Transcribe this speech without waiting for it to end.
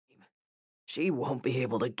She won't be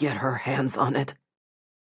able to get her hands on it.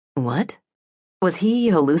 What? Was he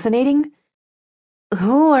hallucinating?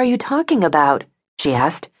 Who are you talking about? She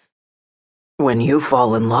asked. When you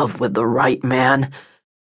fall in love with the right man,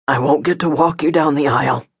 I won't get to walk you down the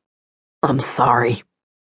aisle. I'm sorry.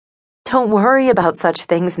 Don't worry about such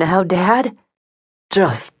things now, Dad.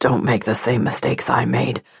 Just don't make the same mistakes I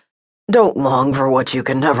made. Don't long for what you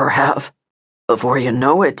can never have. Before you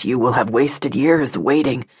know it, you will have wasted years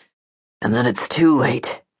waiting, and then it's too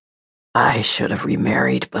late. I should have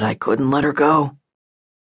remarried, but I couldn't let her go.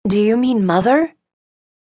 Do you mean Mother?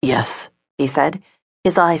 Yes, he said,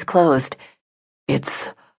 his eyes closed. It's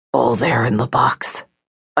all there in the box.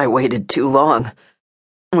 I waited too long.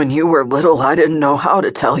 When you were little, I didn't know how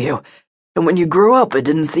to tell you, and when you grew up, it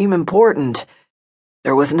didn't seem important.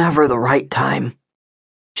 There was never the right time.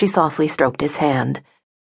 She softly stroked his hand.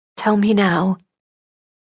 Tell me now.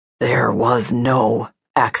 There was no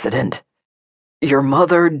accident. Your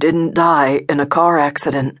mother didn't die in a car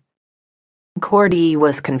accident. Cordy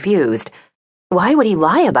was confused. Why would he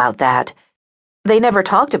lie about that? They never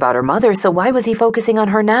talked about her mother, so why was he focusing on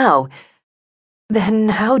her now? Then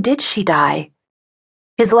how did she die?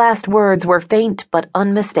 His last words were faint but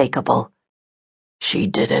unmistakable. She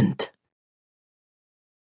didn't.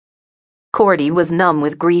 Cordy was numb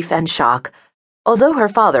with grief and shock. Although her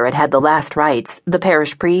father had had the last rites, the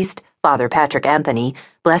parish priest, Father Patrick Anthony,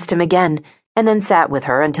 blessed him again, and then sat with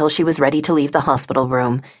her until she was ready to leave the hospital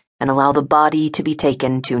room and allow the body to be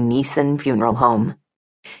taken to Neeson Funeral Home.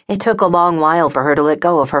 It took a long while for her to let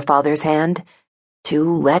go of her father's hand,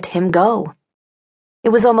 to let him go. It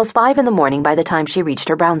was almost 5 a.m. by the time she reached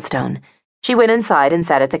her brownstone. She went inside and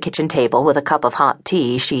sat at the kitchen table with a cup of hot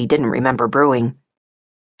tea she didn't remember brewing.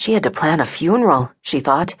 She had to plan a funeral, she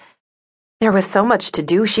thought. There was so much to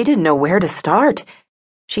do, she didn't know where to start.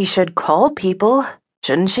 She should call people,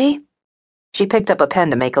 shouldn't she? She picked up a pen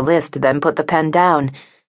to make a list, then put the pen down.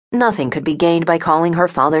 Nothing could be gained by calling her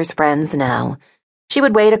father's friends now. She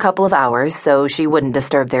would wait a couple of hours so she wouldn't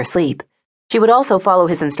disturb their sleep. She would also follow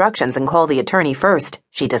his instructions and call the attorney first,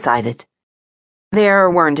 she decided. There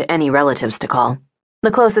weren't any relatives to call.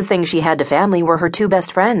 The closest thing she had to family were her 2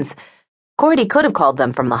 best friends. Cordy could have called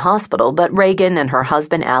them from the hospital, but Reagan and her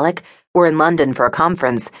husband Alec were in London for a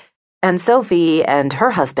conference, and Sophie and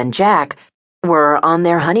her husband Jack were on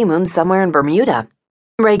their honeymoon somewhere in Bermuda.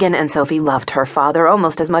 Reagan and Sophie loved her father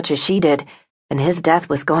almost as much as she did, and his death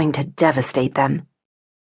was going to devastate them.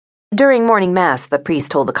 During morning mass, the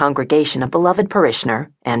priest told the congregation a beloved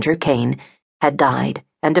parishioner, Andrew Kane, had died,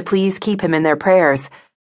 and to please keep him in their prayers.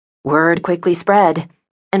 Word quickly spread,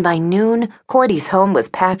 and by noon, Cordy's home was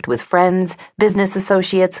packed with friends, business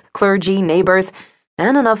associates, clergy, neighbors,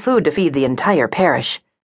 and enough food to feed the entire parish.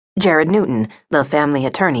 Jared Newton, the family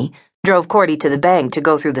attorney, drove Cordy to the bank to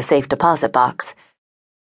go through the safe deposit box.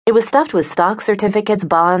 It was stuffed with stock certificates,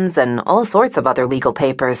 bonds, and all sorts of other legal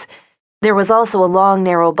papers. There was also a long,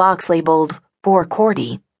 narrow box labeled, "For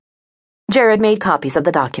Cordy." Jared made copies of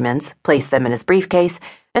the documents, placed them in his briefcase,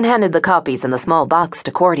 and handed the copies in the small box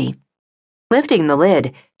to Cordy. Lifting the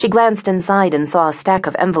lid, she glanced inside and saw a stack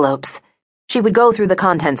of envelopes. She would go through the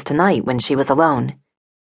contents tonight when she was alone.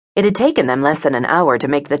 It had taken them less than an hour to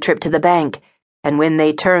make the trip to the bank, and when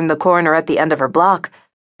they turned the corner at the end of her block,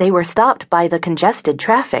 they were stopped by the congested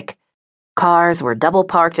traffic. Cars were double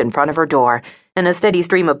parked in front of her door, and a steady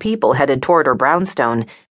stream of people headed toward her brownstone,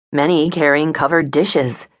 many carrying covered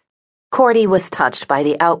dishes. Cordy was touched by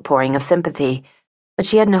the outpouring of sympathy, but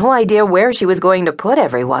she had no idea where she was going to put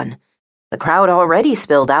everyone. The crowd already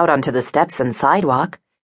spilled out onto the steps and sidewalk.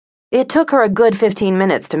 It took her a good 15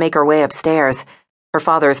 minutes to make her way upstairs. Her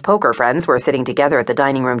father's poker friends were sitting together at the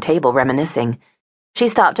dining room table reminiscing. She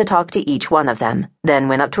stopped to talk to each one of them, then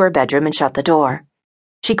went up to her bedroom and shut the door.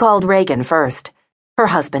 She called Reagan first. Her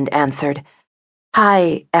husband answered.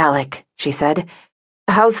 "Hi, Alec," she said.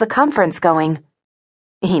 "How's the conference going?"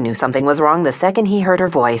 He knew something was wrong the second he heard her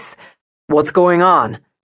voice. "What's going on?"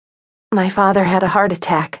 "My father had a heart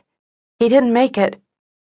attack. He didn't make it."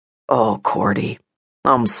 "Oh, Cordy,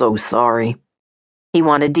 I'm so sorry." He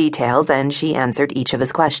wanted details, and she answered each of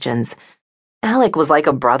his questions. Alec was like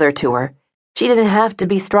a brother to her. She didn't have to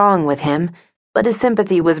be strong with him, but his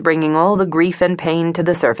sympathy was bringing all the grief and pain to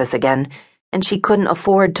the surface again, and she couldn't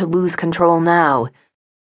afford to lose control now.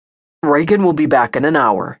 "Reagan will be back in an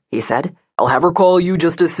hour," he said. "I'll have her call you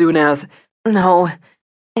just as soon as—" "No.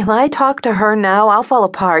 If I talk to her now, I'll fall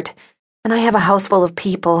apart, and I have a house full of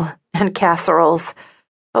people and casseroles.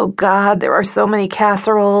 Oh, God, there are so many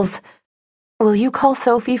casseroles. Will you call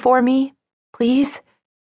Sophie for me, please?"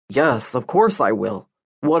 "Yes, of course I will.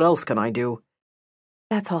 What else can I do?"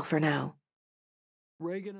 "That's all for now." Reagan